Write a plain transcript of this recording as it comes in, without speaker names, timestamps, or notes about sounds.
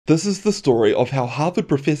This is the story of how Harvard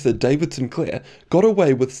professor David Sinclair got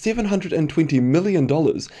away with $720 million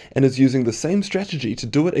and is using the same strategy to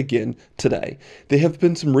do it again today. There have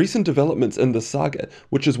been some recent developments in this saga,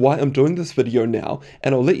 which is why I'm doing this video now,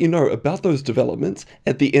 and I'll let you know about those developments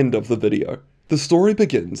at the end of the video. The story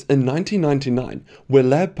begins in 1999, where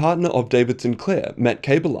lab partner of David Sinclair, Matt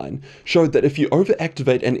Kaeberlein, showed that if you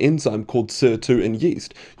overactivate an enzyme called SIR2 in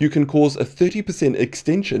yeast, you can cause a 30%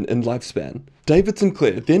 extension in lifespan. David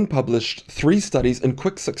Sinclair then published 3 studies in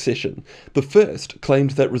quick succession. The first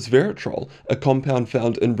claimed that resveratrol, a compound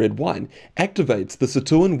found in red wine, activates the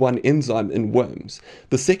SIR2 enzyme in worms.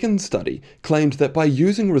 The second study claimed that by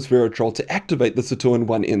using resveratrol to activate the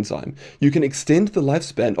SIR2 enzyme, you can extend the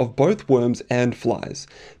lifespan of both worms and flies.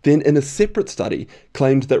 Then in a separate study,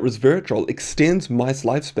 claimed that resveratrol extends mice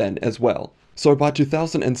lifespan as well. So by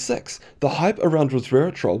 2006, the hype around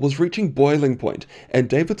resveratrol was reaching boiling point, and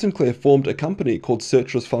David Sinclair formed a company called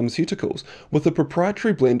Citrus Pharmaceuticals with a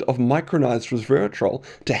proprietary blend of micronized resveratrol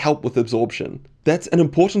to help with absorption. That's an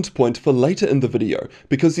important point for later in the video,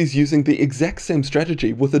 because he's using the exact same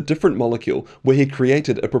strategy with a different molecule where he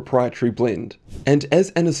created a proprietary blend. And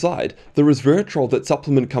as an aside, the resveratrol that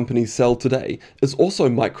supplement companies sell today is also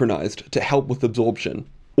micronized to help with absorption.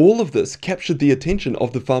 All of this captured the attention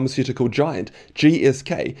of the pharmaceutical giant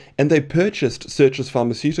GSK, and they purchased Citrus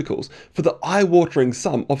Pharmaceuticals for the eye-watering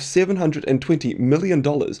sum of $720 million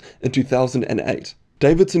in 2008.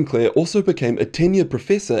 David Sinclair also became a tenured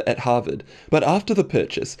professor at Harvard, but after the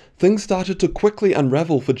purchase, things started to quickly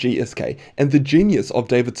unravel for GSK, and the genius of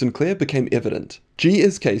David Sinclair became evident.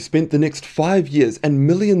 GSK spent the next 5 years and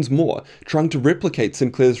millions more trying to replicate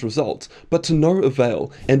Sinclair's results, but to no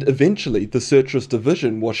avail, and eventually the Citrus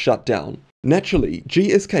division was shut down. Naturally,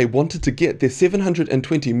 GSK wanted to get their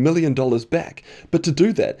 $720 million back, but to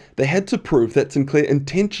do that, they had to prove that Sinclair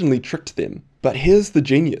intentionally tricked them. But here's the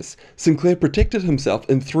genius. Sinclair protected himself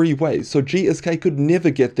in 3 ways so GSK could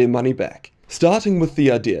never get their money back. Starting with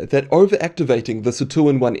the idea that overactivating the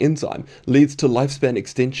SIR2 enzyme leads to lifespan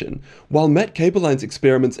extension. While Matt Kaeberlein's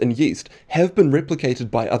experiments in yeast have been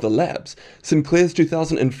replicated by other labs, Sinclair's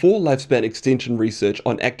 2004 lifespan extension research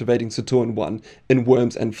on activating SIR2 in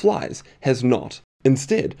worms and flies has not.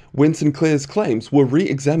 Instead, when Sinclair's claims were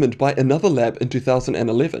re-examined by another lab in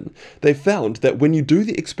 2011, they found that when you do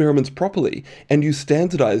the experiments properly and you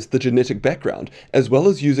standardize the genetic background, as well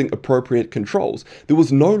as using appropriate controls, there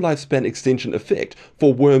was no lifespan extension effect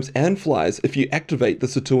for worms and flies if you activate the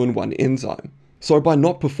SIR2 enzyme. So by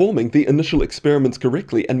not performing the initial experiments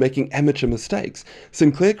correctly and making amateur mistakes,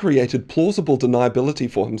 Sinclair created plausible deniability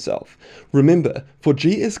for himself. Remember, for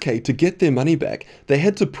GSK to get their money back, they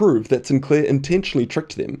had to prove that Sinclair intentionally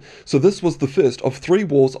tricked them, so this was the first of 3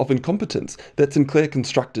 walls of incompetence that Sinclair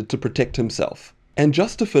constructed to protect himself. And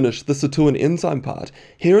just to finish the SIR2 enzyme part,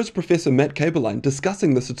 here is Professor Matt Kaeberlein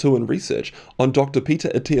discussing the SIR2 research on Dr. Peter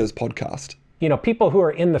Attia's podcast. You know, people who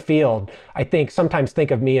are in the field, I think, sometimes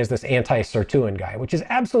think of me as this anti-SIR2 guy, which is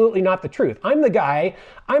absolutely not the truth. I'm the guy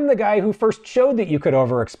who first showed that you could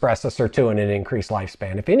overexpress a SIR2 and increase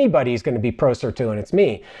lifespan. If anybody's going to be pro-SIR2, it's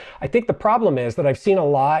me. I think the problem is that I've seen a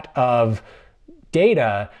lot of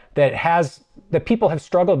data that people have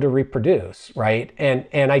struggled to reproduce, right?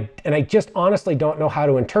 And I just honestly don't know how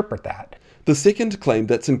to interpret that. The second claim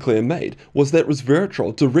that Sinclair made was that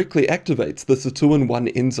resveratrol directly activates the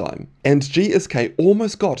SIR2 enzyme, and GSK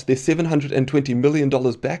almost got their $720 million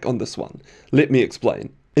back on this one. Let me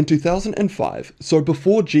explain. In 2005, so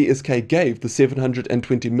before GSK gave the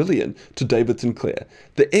 $720 million to David Sinclair,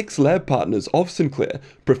 the ex-lab partners of Sinclair,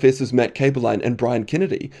 Professors Matt Kaeberlein and Brian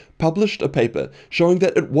Kennedy, published a paper showing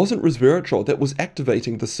that it wasn't resveratrol that was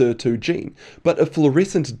activating the SIR2 gene, but a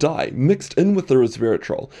fluorescent dye mixed in with the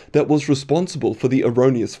resveratrol that was responsible for the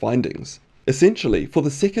erroneous findings. Essentially, for the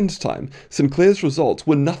second time, Sinclair's results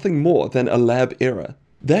were nothing more than a lab error.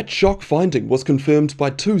 That shock finding was confirmed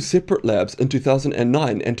by 2 separate labs in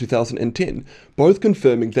 2009 and 2010, both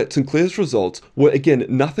confirming that Sinclair's results were again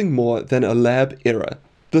nothing more than a lab error.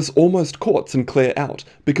 This almost caught Sinclair out,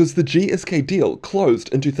 because the GSK deal closed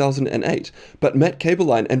in 2008, but Matt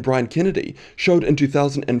Kaeberlein and Brian Kennedy showed in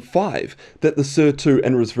 2005 that the SIR2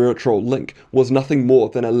 and resveratrol link was nothing more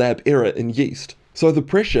than a lab error in yeast. So the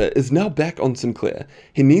pressure is now back on Sinclair.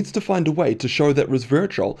 He needs to find a way to show that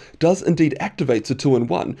resveratrol does indeed activate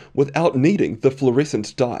SIR2 without needing the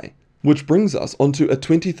fluorescent dye. Which brings us onto a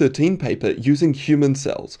 2013 paper using human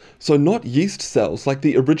cells, so not yeast cells like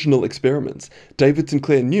the original experiments. David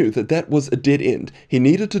Sinclair knew that that was a dead end. He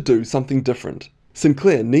needed to do something different.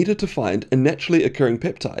 Sinclair needed to find a naturally occurring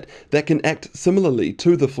peptide that can act similarly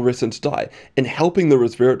to the fluorescent dye in helping the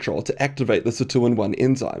resveratrol to activate the Sirtuin-1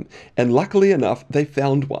 enzyme, and luckily enough they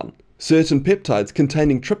found one. Certain peptides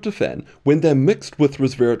containing tryptophan, when they're mixed with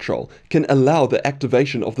resveratrol, can allow the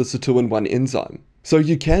activation of the Sirtuin-1 enzyme. So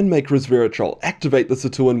you can make resveratrol activate the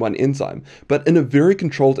Sirtuin-1 enzyme, but in a very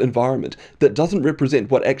controlled environment that doesn't represent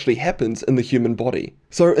what actually happens in the human body.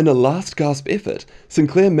 So in a last gasp effort,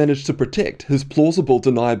 Sinclair managed to protect his plausible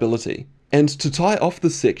deniability. And to tie off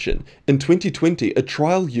this section, in 2020 a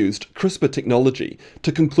trial used CRISPR technology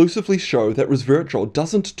to conclusively show that resveratrol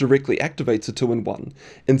doesn't directly activate Sirtuin-1.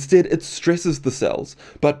 Instead it stresses the cells,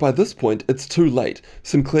 but by this point it's too late.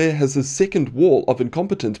 Sinclair has his second wall of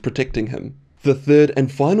incompetence protecting him. The third and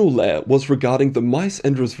final layer was regarding the mice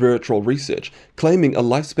and resveratrol research, claiming a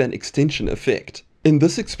lifespan extension effect. In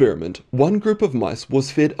this experiment, one group of mice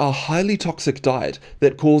was fed a highly toxic diet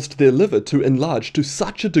that caused their liver to enlarge to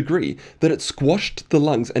such a degree that it squashed the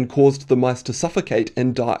lungs and caused the mice to suffocate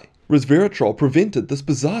and die. Resveratrol prevented this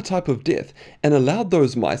bizarre type of death and allowed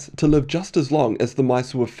those mice to live just as long as the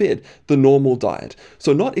mice who were fed the normal diet.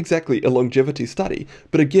 So not exactly a longevity study,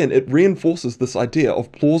 but again it reinforces this idea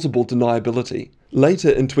of plausible deniability. Later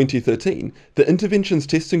in 2013, the Interventions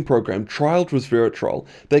Testing Program trialed resveratrol.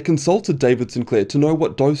 They consulted David Sinclair to know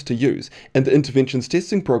what dose to use, and the Interventions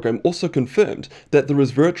Testing Program also confirmed that the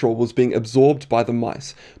resveratrol was being absorbed by the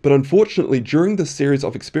mice. But unfortunately, during this series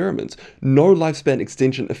of experiments, no lifespan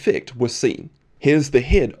extension effect was seen. Here's the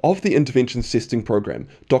head of the Interventions Testing Program,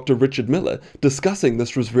 Dr. Richard Miller, discussing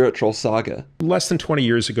this resveratrol saga. Less than 20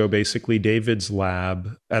 years ago, basically, David's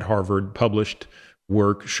lab at Harvard published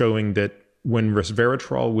work showing that when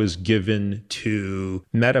resveratrol was given to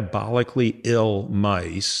metabolically ill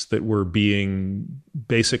mice that were being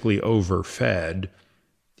basically overfed,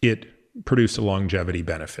 it produced a longevity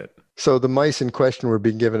benefit. So the mice in question were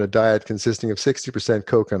being given a diet consisting of 60%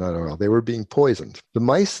 coconut oil. They were being poisoned. The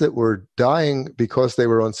mice that were dying because they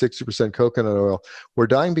were on 60% coconut oil were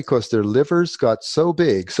dying because their livers got so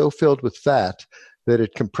big, so filled with fat, that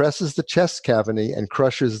it compresses the chest cavity and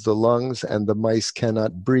crushes the lungs, and the mice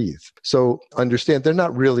cannot breathe. So understand, they're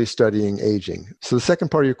not really studying aging. So the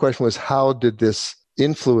second part of your question was, how did this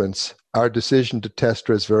influence our decision to test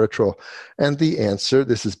resveratrol? And the answer,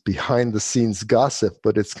 this is behind the scenes gossip,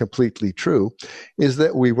 but it's completely true, is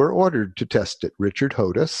that we were ordered to test it. Richard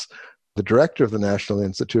Hodas, the director of the National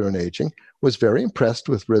Institute on Aging, was very impressed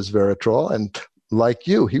with resveratrol, and like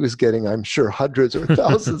you, he was getting, I'm sure, hundreds or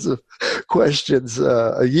thousands of questions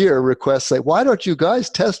a year, requests say, why don't you guys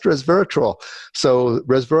test resveratrol? So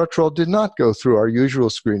resveratrol did not go through our usual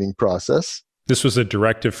screening process. This was a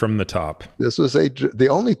directive from the top. This was the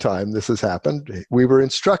only time this has happened. We were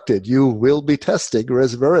instructed, you will be testing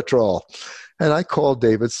resveratrol. And I called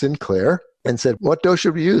David Sinclair and said, what dose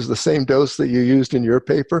should we use? The same dose that you used in your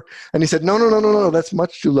paper? And he said, no, that's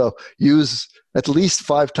much too low. Use at least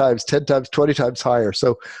 5 times, 10 times, 20 times higher.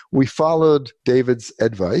 So we followed David's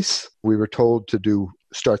advice. We were told to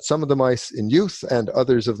start some of the mice in youth and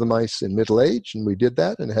others of the mice in middle age. And we did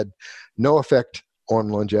that, and it had no effect on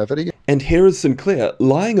longevity. And here is Sinclair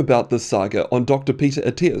lying about this saga on Dr. Peter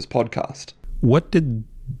Attia's podcast. What did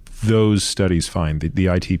those studies find, the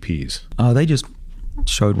ITPs? They just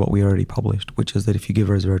showed what we already published, which is that if you give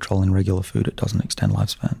resveratrol in regular food, it doesn't extend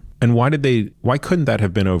lifespan. And why couldn't that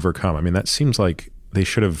have been overcome? I mean, that seems like they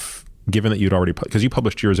should have, given that you'd already, because you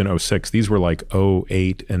published yours in 2006, these were like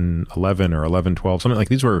 2008 and 11 or 11, 12, something like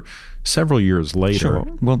these were several years later. Sure.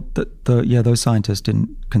 Well, those scientists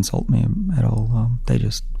didn't consult me at all. They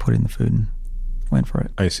just put in the food and went for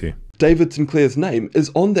it. I see. David Sinclair's name is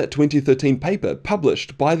on that 2013 paper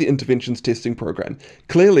published by the Interventions Testing Program.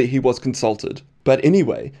 Clearly he was consulted. But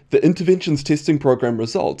anyway, the Interventions Testing Program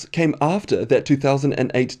results came after that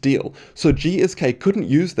 2008 deal, so GSK couldn't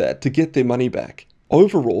use that to get their money back.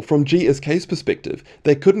 Overall, from GSK's perspective,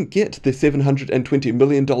 they couldn't get their $720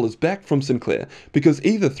 million back from Sinclair because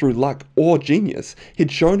either through luck or genius,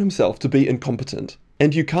 he'd shown himself to be incompetent.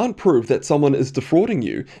 And you can't prove that someone is defrauding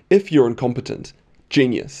you if you're incompetent.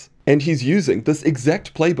 Genius. And he's using this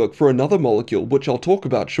exact playbook for another molecule, which I'll talk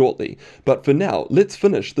about shortly. But for now, let's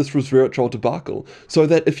finish this resveratrol debacle, so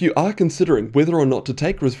that if you are considering whether or not to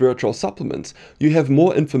take resveratrol supplements, you have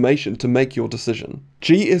more information to make your decision.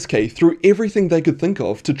 GSK threw everything they could think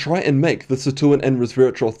of to try and make the Sirtuin and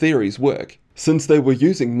resveratrol theories work. Since they were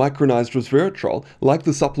using micronized resveratrol, like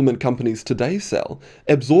the supplement companies today sell,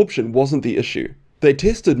 absorption wasn't the issue. They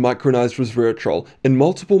tested micronized resveratrol in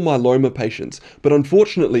multiple myeloma patients, but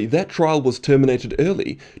unfortunately that trial was terminated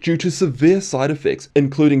early due to severe side effects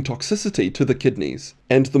including toxicity to the kidneys,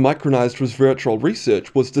 and the micronized resveratrol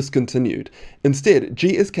research was discontinued. Instead,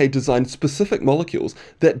 GSK designed specific molecules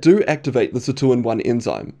that do activate the SIRTUIN-1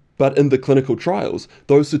 enzyme. But in the clinical trials,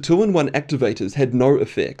 those SIRTUIN-1 activators had no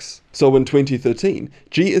effects. So in 2013,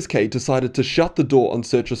 GSK decided to shut the door on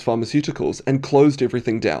Sertris Pharmaceuticals and closed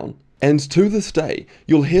everything down. And to this day,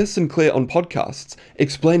 you'll hear Sinclair on podcasts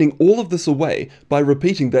explaining all of this away by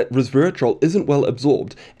repeating that resveratrol isn't well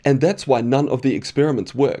absorbed, and that's why none of the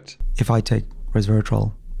experiments worked. If I take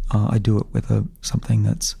resveratrol, I do it with something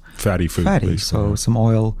that's fatty food. Fatty, so some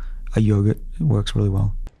oil, a yogurt, it works really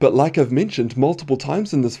well. But like I've mentioned multiple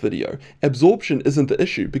times in this video, absorption isn't the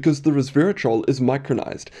issue because the resveratrol is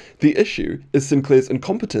micronized. The issue is Sinclair's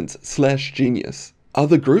incompetence/genius.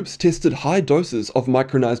 Other groups tested high doses of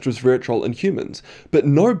micronized resveratrol in humans, but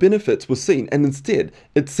no benefits were seen, and instead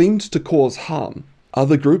it seemed to cause harm.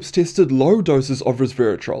 Other groups tested low doses of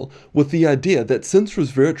resveratrol with the idea that since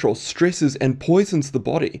resveratrol stresses and poisons the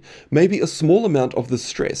body, maybe a small amount of this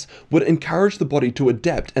stress would encourage the body to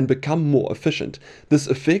adapt and become more efficient. This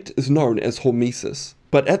effect is known as hormesis.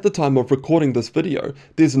 But at the time of recording this video,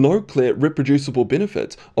 there's no clear reproducible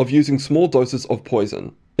benefits of using small doses of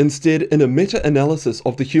poison. Instead, in a meta-analysis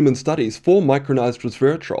of the human studies for micronized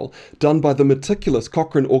resveratrol done by the meticulous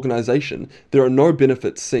Cochrane organization, there are no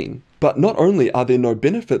benefits seen. But not only are there no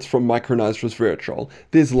benefits from micronized resveratrol,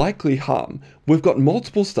 there's likely harm. We've got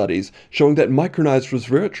multiple studies showing that micronized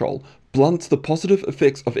resveratrol blunts the positive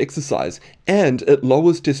effects of exercise and it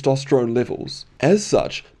lowers testosterone levels. As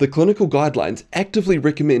such, the clinical guidelines actively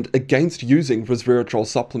recommend against using resveratrol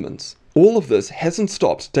supplements. All of this hasn't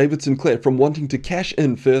stopped David Sinclair from wanting to cash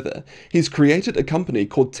in further. He's created a company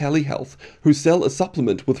called Telehealth who sell a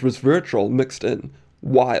supplement with resveratrol mixed in.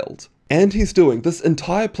 Wild. And he's doing this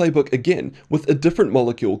entire playbook again with a different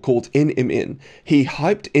molecule called NMN. He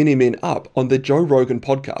hyped NMN up on the Joe Rogan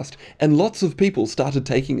podcast and lots of people started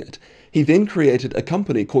taking it. He then created a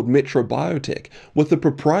company called Metro Biotech with a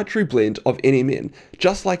proprietary blend of NMN,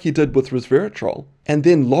 just like he did with resveratrol, and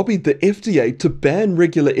then lobbied the FDA to ban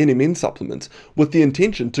regular NMN supplements with the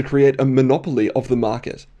intention to create a monopoly of the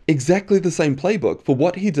market. Exactly the same playbook for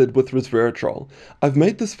what he did with resveratrol. I've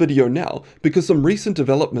made this video now because some recent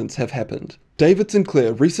developments have happened. David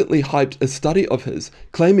Sinclair recently hyped a study of his,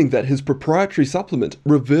 claiming that his proprietary supplement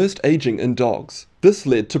reversed aging in dogs. This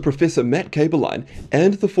led to Professor Matt Kaeberlein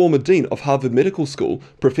and the former Dean of Harvard Medical School,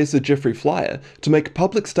 Professor Jeffrey Flyer, to make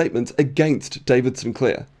public statements against David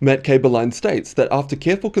Sinclair. Matt Kaeberlein states that after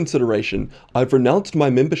careful consideration, I've renounced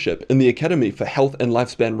my membership in the Academy for Health and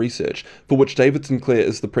Lifespan Research, for which David Sinclair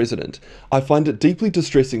is the president. I find it deeply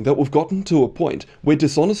distressing that we've gotten to a point where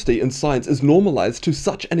dishonesty in science is normalized to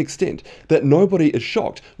such an extent that nobody is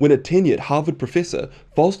shocked when a tenured Harvard professor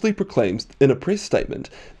falsely proclaims in a press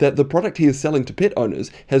statement that the product he is selling to pet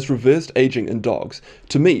owners has reversed aging in dogs.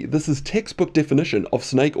 To me, this is textbook definition of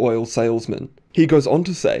snake oil salesman. He goes on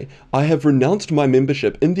to say, I have renounced my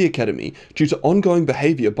membership in the Academy due to ongoing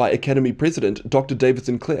behavior by Academy President Dr. David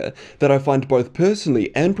Sinclair that I find both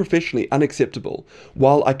personally and professionally unacceptable.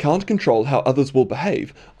 While I can't control how others will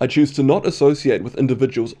behave, I choose to not associate with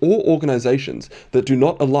individuals or organizations that do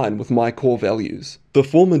not align with my core values. The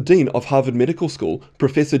former Dean of Harvard Medical School,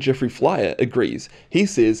 Professor Jeffrey Flyer, agrees. He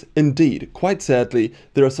says, indeed, quite sadly,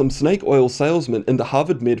 there are some snake oil salesmen in the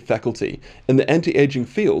Harvard Med faculty. In the anti-aging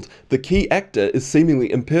field, the key actor is seemingly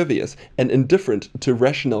impervious and indifferent to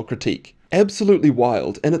rational critique. Absolutely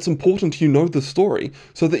wild, and it's important you know the story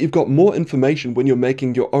so that you've got more information when you're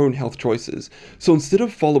making your own health choices. So instead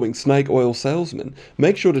of following snake oil salesmen,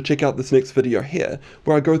 make sure to check out this next video here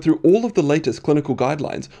where I go through all of the latest clinical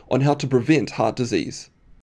guidelines on how to prevent heart disease.